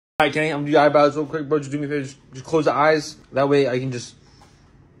Alright, Kenny, I'm gonna do your eyebrows real quick, bro. Just do me a favor. Just close the eyes. That way I can get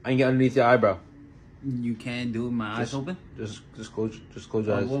underneath your eyebrow. You can't do it with my eyes open? Just close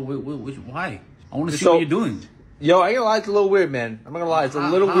your eyes. Why? I want to see what you're doing. Yo, I ain't gonna lie, it's a little weird, man. I'm not gonna lie, it's a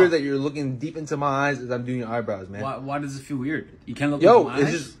little weird that you're looking deep into my eyes as I'm doing your eyebrows, man. Why does it feel weird? You can't look into my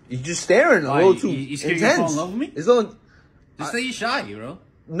eyes? You're just staring a little too you scared intense. you fall in love with me? Just say you're shy, bro.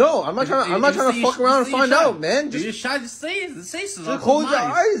 No, I'm not trying to fuck around and find out, man. You're shy. Just say so. Just close your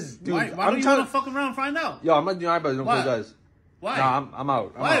eyes, dude. Why don't you want to fuck around and find out? Yo, I'm not doing eyebrows. Don't close your eyes. Why? Nah, I'm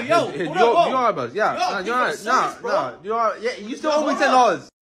out. Why? Yo, do your eyebrows. Yeah, nah, you still owe me $10.